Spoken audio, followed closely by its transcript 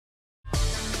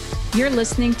You're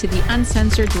listening to the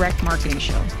Uncensored Direct Marketing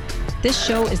Show. This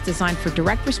show is designed for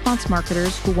direct response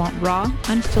marketers who want raw,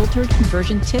 unfiltered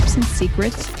conversion tips and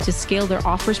secrets to scale their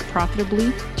offers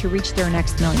profitably to reach their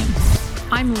next million.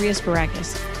 I'm Maria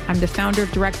Sparagas. I'm the founder of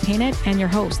DirectPayNet and your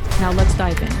host. Now let's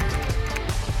dive in.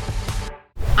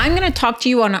 I'm going to talk to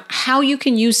you on how you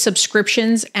can use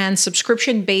subscriptions and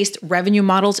subscription-based revenue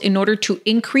models in order to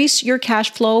increase your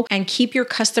cash flow and keep your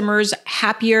customers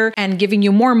happier and giving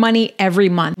you more money every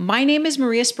month. My name is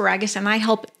Maria Sparagas, and I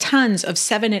help tons of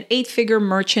 7- and 8-figure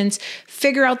merchants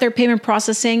figure out their payment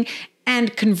processing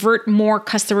and convert more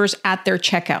customers at their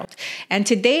checkout. And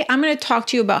today I'm going to talk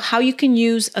to you about how you can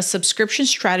use a subscription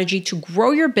strategy to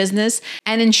grow your business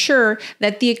and ensure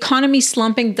that the economy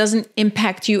slumping doesn't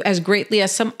impact you as greatly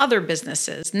as some other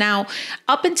businesses. Now,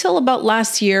 up until about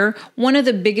last year, one of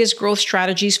the biggest growth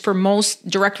strategies for most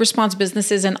direct response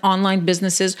businesses and online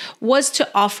businesses was to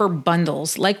offer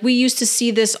bundles. Like we used to see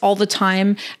this all the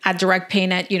time at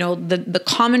DirectPayNet. You know, the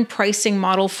common pricing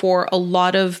model for a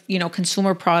lot of,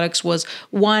 consumer products was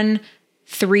 1,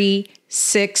 3,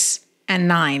 6, and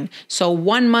 9. So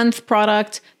 1 month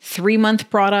product, 3 month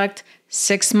product,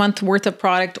 6 month worth of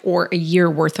product, or a year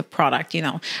worth of product,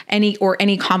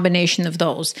 any combination of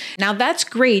those. Now that's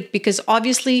great because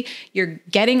obviously you're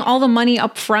getting all the money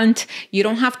up front. You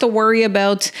don't have to worry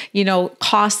about,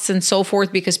 costs and so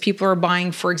forth because people are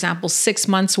buying, for example, 6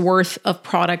 months worth of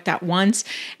product at once.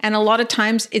 And a lot of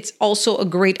times it's also a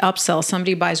great upsell.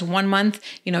 Somebody buys 1 month,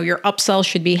 your upsell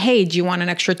should be, hey, do you want an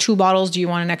extra 2 bottles? Do you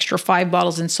want an extra 5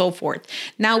 bottles and so forth?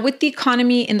 Now with the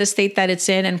economy in the state that it's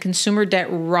in and consumer debt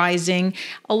rising,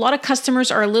 a lot of customers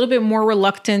are a little bit more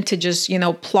reluctant to just,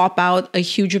 plop out a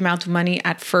huge amount of money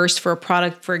at first for a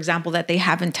product, for example, that they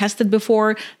haven't tested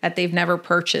before, that they've never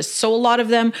purchased. So a lot of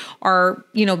them are,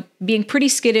 being pretty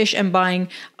skittish and buying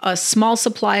a small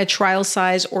supply, a trial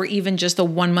size, or even just a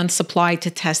 1 month supply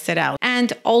to test it out.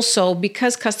 And also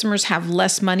because customers have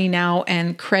less money now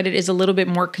and credit is a little bit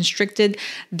more constricted,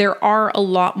 there are a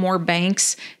lot more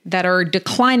banks that are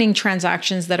declining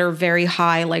transactions that are very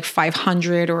high, like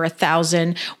 500 or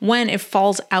 1,000, when it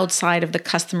falls outside of the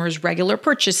customer's regular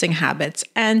purchasing habits.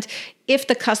 And if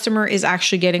the customer is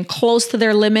actually getting close to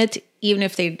their limit, even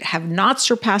if they have not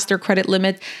surpassed their credit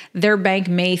limit, their bank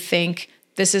may think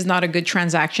this is not a good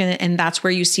transaction. And that's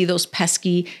where you see those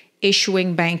pesky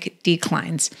issuing bank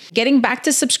declines. Getting back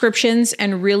to subscriptions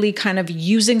and really kind of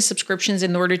using subscriptions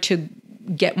in order to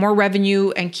get more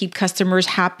revenue and keep customers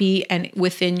happy and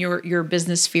within your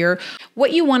business sphere.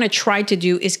 What you want to try to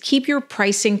do is keep your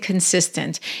pricing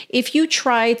consistent. If you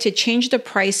try to change the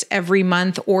price every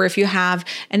month, or if you have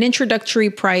an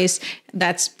introductory price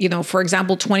that's, for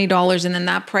example, $20, and then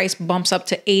that price bumps up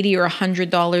to $80 or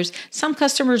 $100, some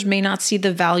customers may not see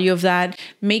the value of that,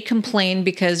 may complain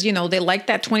because, they like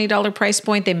that $20 price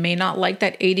point. They may not like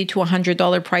that $80 to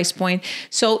 $100 price point.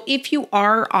 So if you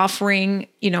are offering,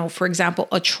 for example,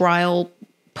 a trial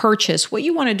purchase, what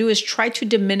you want to do is try to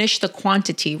diminish the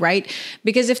quantity, right?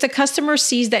 Because if the customer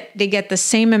sees that they get the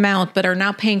same amount but are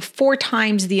now paying 4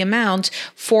 times the amount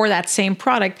for that same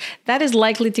product, that is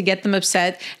likely to get them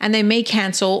upset and they may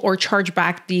cancel or charge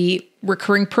back the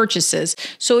recurring purchases.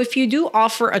 So if you do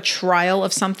offer a trial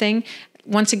of something,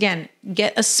 once again,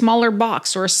 get a smaller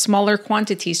box or a smaller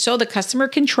quantity so the customer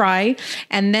can try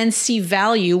and then see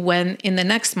value when in the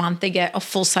next month they get a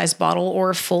full-size bottle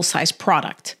or a full-size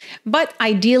product. But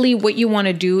ideally, what you want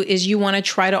to do is you want to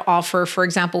try to offer, for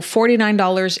example,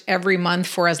 $49 every month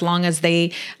for as long as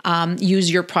they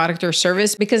use your product or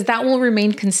service, because that will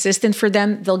remain consistent for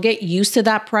them. They'll get used to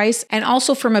that price. And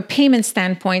also from a payment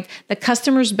standpoint, the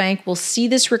customer's bank will see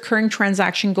this recurring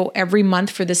transaction go every month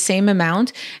for the same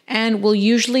amount and will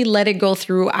usually let it go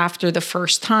through after the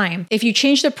first time. If you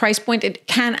change the price point, it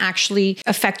can actually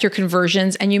affect your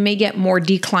conversions and you may get more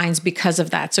declines because of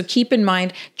that. So keep in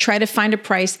mind, try to find a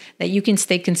price that you can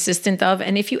stay consistent of.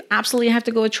 And if you absolutely have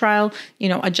to go a trial,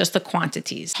 adjust the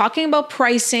quantities. Talking about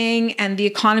pricing and the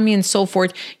economy and so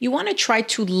forth, you want to try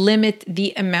to limit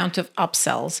the amount of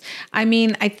upsells. I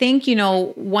think,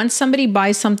 once somebody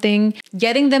buys something,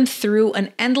 getting them through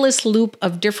an endless loop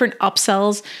of different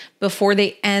upsells before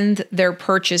they end their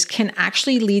purchase can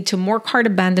actually lead to more cart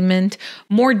abandonment,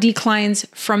 more declines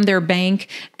from their bank,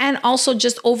 and also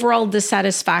just overall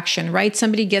dissatisfaction, right?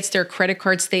 Somebody gets their credit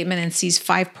card statement and sees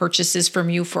 5 purchases from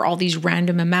you for all these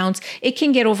random amounts. It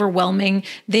can get overwhelming.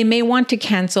 They may want to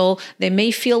cancel. They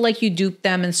may feel like you duped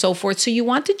them and so forth. So you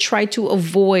want to try to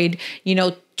avoid,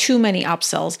 too many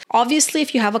upsells. Obviously,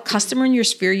 if you have a customer in your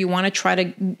sphere, you want to try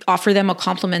to offer them a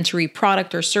complimentary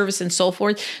product or service and so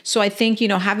forth. So I think,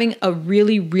 having a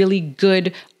really, really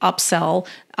good upsell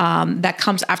that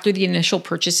comes after the initial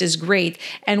purchase is great.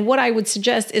 And what I would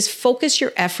suggest is focus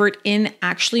your effort in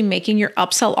actually making your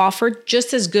upsell offer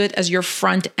just as good as your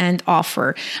front end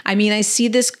offer. I mean, I see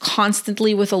this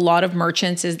constantly with a lot of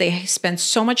merchants is they spend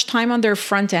so much time on their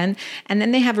front end and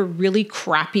then they have a really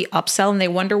crappy upsell and they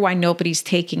wonder why nobody's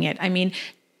taking it. I mean,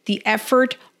 the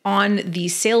effort on the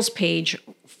sales page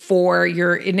for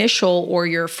your initial or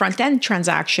your front end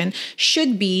transaction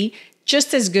should be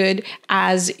just as good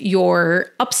as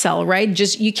your upsell, right?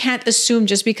 Just you can't assume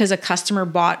just because a customer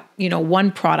bought,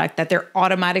 one product that they're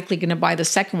automatically going to buy the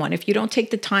second one. If you don't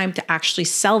take the time to actually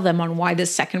sell them on why the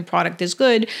second product is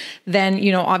good, then,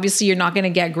 obviously you're not going to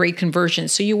get great conversion.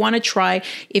 So you want to try,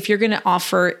 if you're going to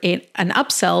offer an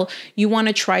upsell, you want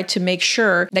to try to make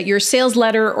sure that your sales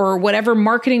letter or whatever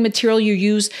marketing material you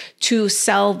use to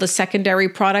sell the secondary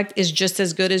product is just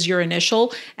as good as your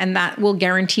initial, and that will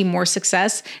guarantee more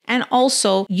success. And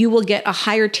also, you will get a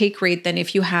higher take rate than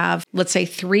if you have, let's say,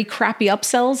 3 crappy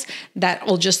upsells that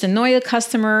will just annoy a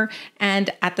customer. And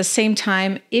at the same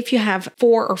time, if you have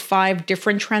 4 or 5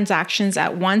 different transactions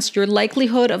at once, your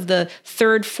likelihood of the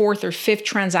 3rd, 4th, or 5th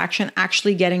transaction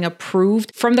actually getting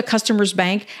approved from the customer's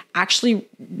bank actually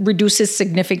reduces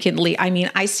significantly. I mean,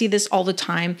 I see this all the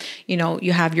time.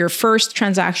 You have your first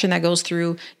transaction that goes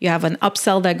through, you have an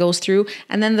upsell that goes through,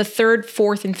 and then the 3rd,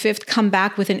 4th, and 5th come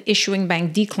back with an issuing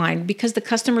bank decline because the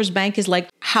customer's bank is like,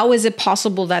 how is it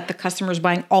possible that the customer's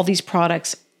buying all these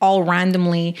products all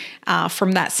randomly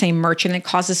from that same merchant? It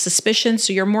causes suspicion,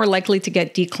 so you're more likely to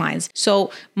get declines.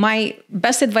 So my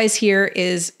best advice here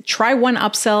is try one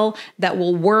upsell that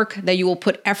will work, that you will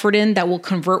put effort in, that will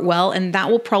convert well, and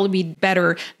that will probably be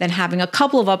better than having a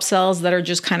couple of upsells that are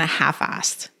just kind of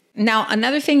half-assed. Now,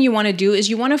 another thing you want to do is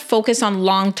you want to focus on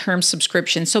long-term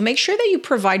subscriptions. So make sure that you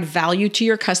provide value to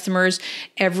your customers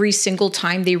every single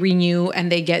time they renew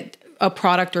and they get a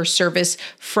product or service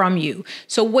from you.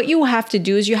 So what you have to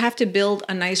do is you have to build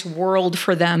a nice world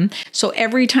for them. So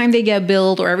every time they get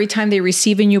billed or every time they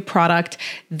receive a new product,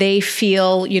 they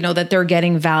feel, that they're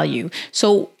getting value.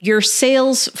 So your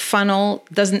sales funnel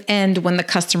doesn't end when the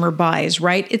customer buys,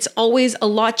 right? It's always a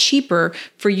lot cheaper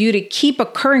for you to keep a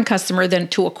current customer than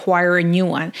to acquire a new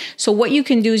one. So what you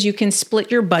can do is you can split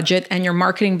your budget and your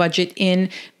marketing budget in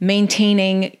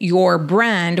maintaining your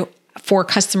brand for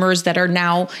customers that are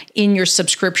now in your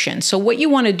subscription. So what you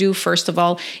want to do, first of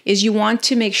all, is you want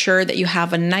to make sure that you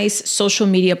have a nice social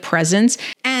media presence.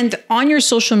 And on your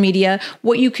social media,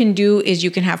 what you can do is you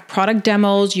can have product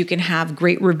demos, you can have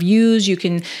great reviews, you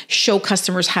can show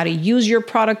customers how to use your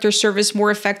product or service more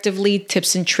effectively,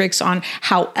 tips and tricks on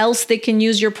how else they can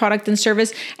use your product and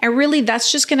service. And really,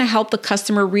 that's just going to help the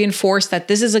customer reinforce that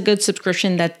this is a good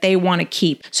subscription that they want to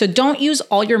keep. So don't use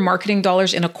all your marketing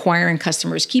dollars in acquiring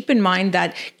customers. Keep in mind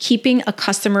that keeping a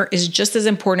customer is just as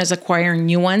important as acquiring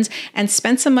new ones, and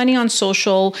spend some money on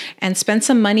social and spend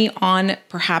some money on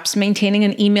perhaps maintaining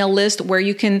an email list where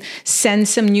you can send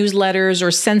some newsletters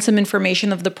or send some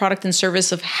information of the product and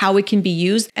service of how it can be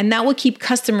used. And that will keep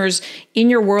customers in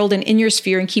your world and in your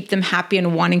sphere and keep them happy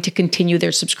and wanting to continue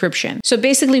their subscription. So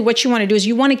basically what you want to do is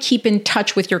you want to keep in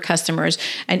touch with your customers.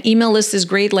 An email list is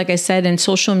great, like I said, and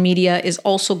social media is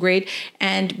also great.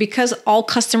 And because all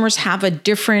customers have a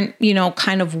different,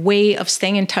 kind of way of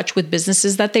staying in touch with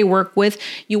businesses that they work with,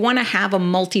 you want to have a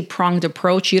multi-pronged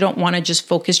approach. You don't want to just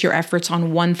focus your efforts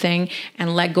on one thing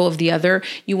and let go of the other.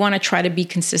 You want to try to be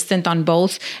consistent on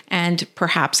both and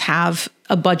perhaps have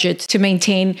a budget to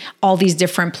maintain all these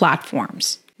different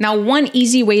platforms. Now, one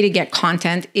easy way to get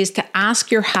content is to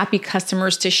ask your happy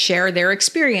customers to share their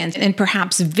experience and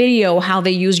perhaps video how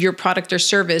they use your product or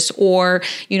service, or,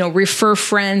 refer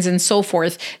friends and so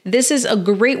forth. This is a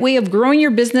great way of growing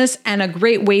your business and a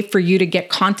great way for you to get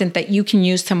content that you can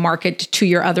use to market to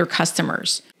your other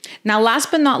customers. Now,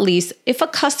 last but not least, if a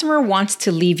customer wants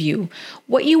to leave you,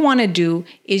 what you want to do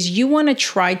is you want to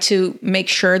try to make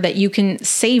sure that you can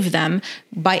save them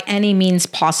by any means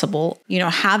possible.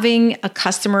 Having a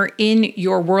customer in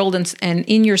your world and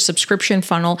in your subscription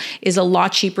funnel is a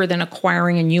lot cheaper than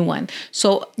acquiring a new one.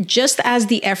 So just as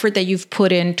the effort that you've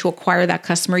put in to acquire that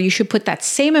customer, you should put that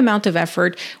same amount of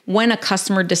effort when a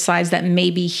customer decides that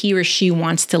maybe he or she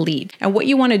wants to leave. And what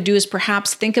you want to do is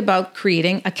perhaps think about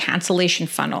creating a cancellation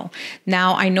funnel.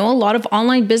 Now, I know a lot of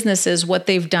online businesses, what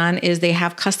they've done is they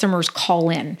have customers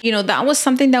call in. That was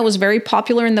something that was very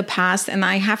popular in the past, and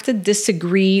I have to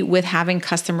disagree with having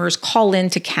customers call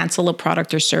in to cancel a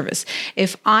product or service.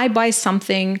 If I buy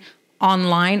something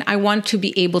online, I want to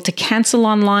be able to cancel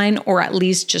online or at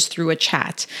least just through a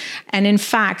chat. And in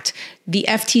fact, The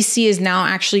FTC is now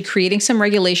actually creating some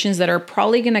regulations that are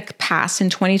probably going to pass in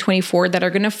 2024 that are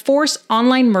going to force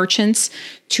online merchants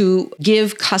to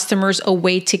give customers a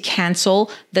way to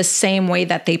cancel the same way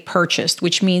that they purchased,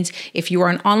 which means if you are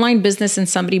an online business and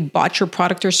somebody bought your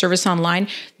product or service online,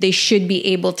 they should be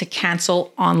able to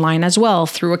cancel online as well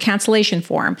through a cancellation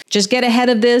form. Just get ahead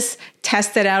of this,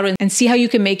 test it out, and see how you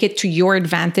can make it to your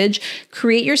advantage.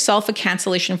 Create yourself a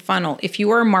cancellation funnel. If you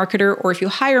are a marketer or if you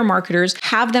hire marketers,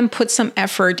 have them put some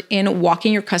effort in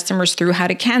walking your customers through how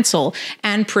to cancel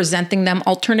and presenting them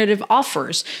alternative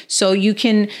offers. So you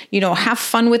can, have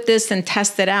fun with this and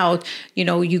test it out.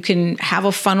 You can have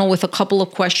a funnel with a couple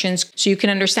of questions so you can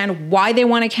understand why they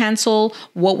want to cancel,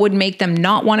 what would make them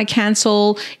not want to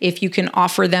cancel, if you can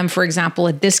offer them, for example,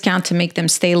 a discount to make them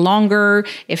stay longer,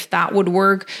 if that would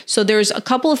work. So there's a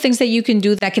couple of things that you can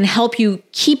do that can help you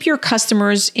keep your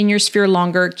customers in your sphere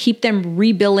longer, keep them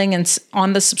rebilling and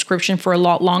on the subscription for a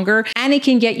lot longer, and it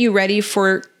can get you ready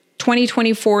for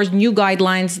 2024's new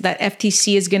guidelines that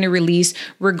FTC is going to release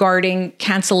regarding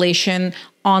cancellation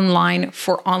online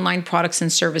for online products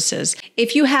and services.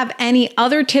 If you have any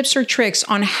other tips or tricks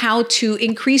on how to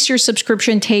increase your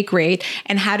subscription take rate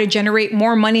and how to generate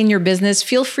more money in your business,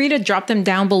 feel free to drop them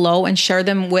down below and share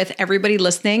them with everybody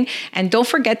listening. And don't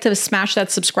forget to smash that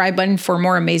subscribe button for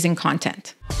more amazing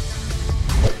content.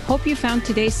 Hope you found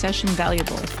today's session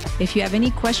valuable. If you have any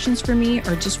questions for me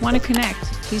or just want to connect,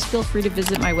 please feel free to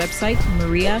visit my website,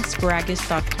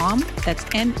 mariasparagas.com. That's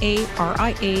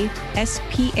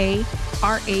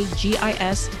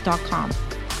MariaSparagis.com.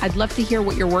 I'd love to hear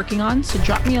what you're working on, so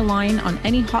drop me a line on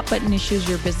any hot button issues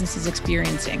your business is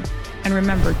experiencing. And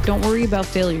remember, don't worry about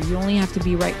failure. You only have to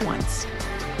be right once.